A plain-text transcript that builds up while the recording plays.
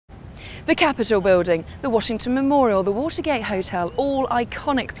The Capitol Building, the Washington Memorial, the Watergate Hotel, all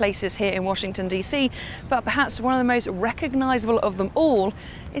iconic places here in Washington DC, but perhaps one of the most recognisable of them all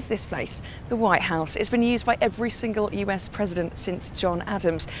is this place, the White House. It's been used by every single US president since John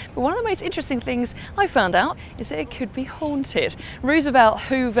Adams. But one of the most interesting things I found out is that it could be haunted. Roosevelt,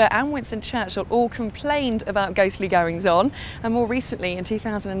 Hoover and Winston Churchill all complained about ghostly goings-on, and more recently in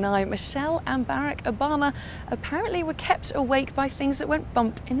 2009, Michelle and Barack Obama apparently were kept awake by things that went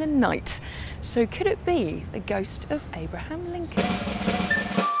bump in the night. So could it be the ghost of Abraham Lincoln?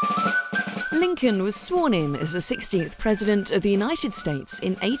 Lincoln was sworn in as the 16th President of the United States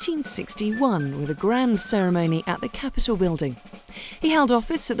in 1861 with a grand ceremony at the Capitol Building. He held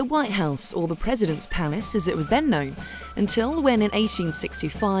office at the White House, or the President's Palace as it was then known, until when in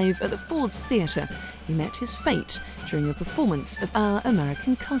 1865 at the Ford's Theatre he met his fate during a performance of Our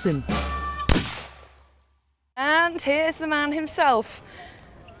American Cousin. And here's the man himself,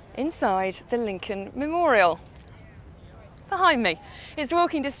 inside the Lincoln Memorial. Behind me. It's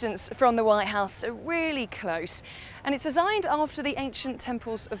walking distance from the White House, so really close. And it's designed after the ancient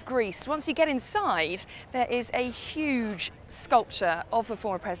temples of Greece. Once you get inside, there is a huge sculpture of the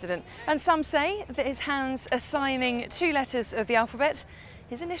former president. And some say that his hands are signing two letters of the alphabet,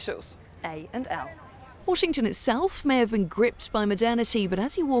 his initials, A and L. Washington itself may have been gripped by modernity, but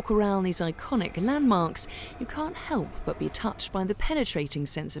as you walk around these iconic landmarks, you can't help but be touched by the penetrating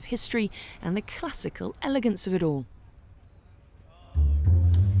sense of history and the classical elegance of it all.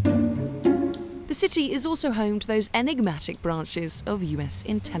 The city is also home to those enigmatic branches of US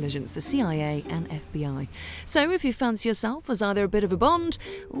intelligence, the CIA and FBI. So if you fancy yourself as either a bit of a Bond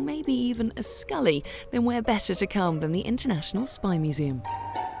or maybe even a Scully, then where better to come than the International Spy Museum?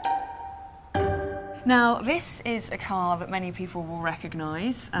 Now, this is a car that many people will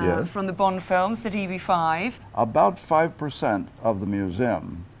recognise from the Bond films, the DB5. About 5% of the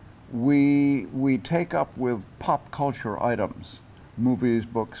museum we take up with pop culture items. Movies,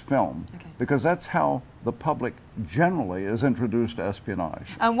 books, film, because that's how the public generally is introduced to espionage.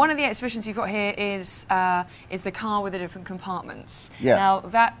 And one of the exhibitions you've got here is the car with the different compartments. Yes. Now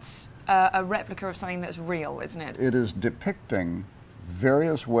that's a replica of something that's real, isn't it? It is depicting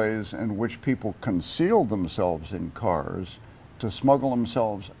various ways in which people conceal themselves in cars to smuggle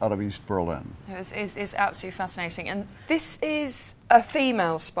themselves out of East Berlin. It's absolutely fascinating. And this is a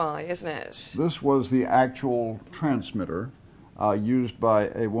female spy, isn't it? This was the actual transmitter used by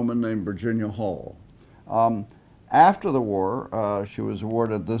a woman named Virginia Hall. After the war, she was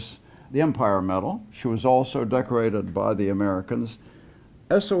awarded the Empire Medal. She was also decorated by the Americans.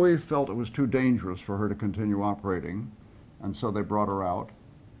 SOE felt it was too dangerous for her to continue operating, and so they brought her out.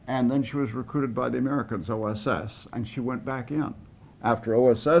 And then she was recruited by the Americans, OSS, and she went back in. After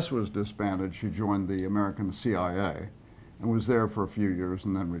OSS was disbanded, she joined the American CIA and was there for a few years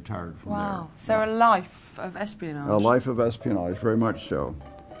and then retired from there. Wow, so a life of espionage. A life of espionage, very much so.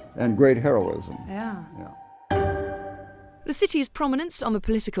 And great heroism. Yeah. The city's prominence on the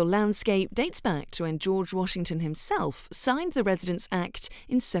political landscape dates back to when George Washington himself signed the Residence Act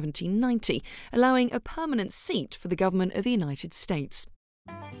in 1790, allowing a permanent seat for the government of the United States.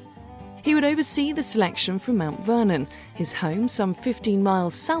 He would oversee the selection from Mount Vernon, his home some 15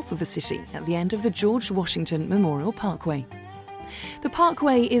 miles south of the city at the end of the George Washington Memorial Parkway. The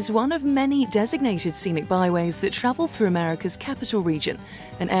Parkway is one of many designated scenic byways that travel through America's capital region,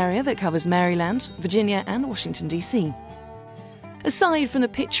 an area that covers Maryland, Virginia and Washington, D.C. Aside from the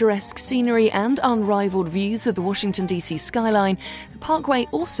picturesque scenery and unrivaled views of the Washington, D.C. skyline, the Parkway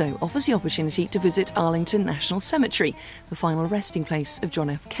also offers the opportunity to visit Arlington National Cemetery, the final resting place of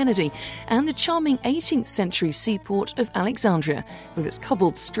John F. Kennedy, and the charming 18th century seaport of Alexandria, with its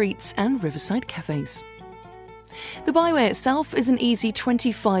cobbled streets and riverside cafes. The byway itself is an easy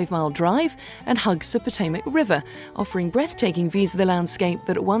 25-mile drive and hugs the Potomac River, offering breathtaking views of the landscape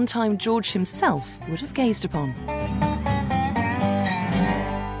that at one time George himself would have gazed upon.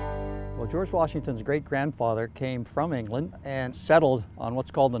 George Washington's great-grandfather came from England and settled on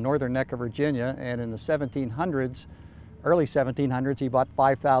what's called the northern neck of Virginia, and in the 1700s, early 1700s, he bought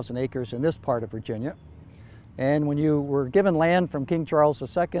 5,000 acres in this part of Virginia. And when you were given land from King Charles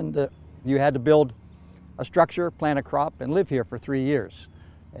II, you had to build a structure, plant a crop, and live here for 3 years.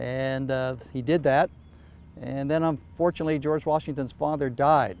 And he did that, and then unfortunately George Washington's father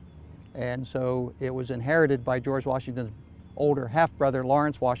died. And so it was inherited by George Washington's older half-brother,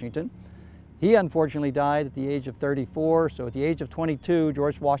 Lawrence Washington. He unfortunately died at the age of 34, so at the age of 22,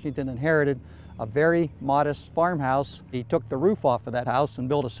 George Washington inherited a very modest farmhouse. He took the roof off of that house and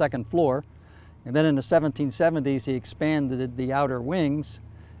built a second floor. And then in the 1770s, he expanded the outer wings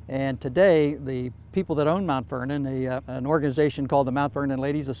And today, the people that own Mount Vernon, an organization called the Mount Vernon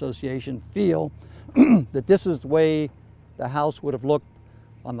Ladies Association, feel that this is the way the house would have looked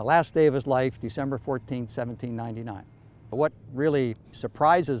on the last day of his life, December 14, 1799. What really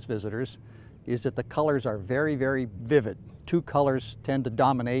surprises visitors is that the colors are very, very vivid. Two colors tend to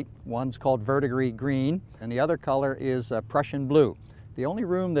dominate. One's called verdigris green, and the other color is Prussian blue. The only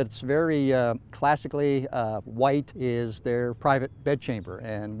room that's very classically white is their private bedchamber,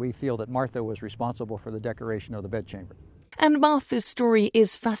 and we feel that Martha was responsible for the decoration of the bedchamber. And Martha's story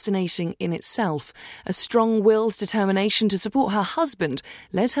is fascinating in itself. A strong-willed determination to support her husband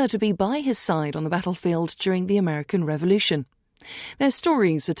led her to be by his side on the battlefield during the American Revolution. Their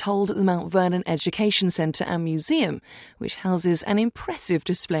stories are told at the Mount Vernon Education Centre and Museum, which houses an impressive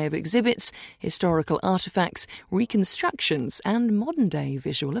display of exhibits, historical artefacts, reconstructions and modern-day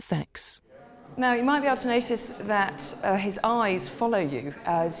visual effects. Now, you might be able to notice that his eyes follow you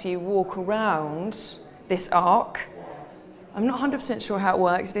as you walk around this arc. I'm not 100% sure how it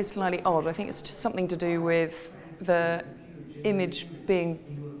works. It is slightly odd. I think it's something to do with the image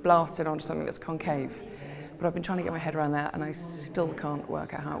being blasted onto something that's concave. But I've been trying to get my head around that and I still can't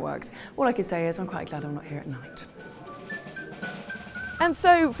work out how it works. All I can say is I'm quite glad I'm not here at night. And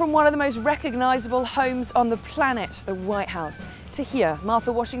so, from one of the most recognisable homes on the planet, the White House, to here,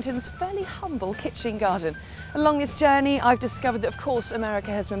 Martha Washington's fairly humble kitchen garden. Along this journey, I've discovered that, of course,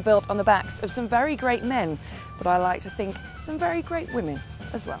 America has been built on the backs of some very great men, but I like to think some very great women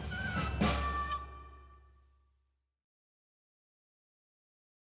as well.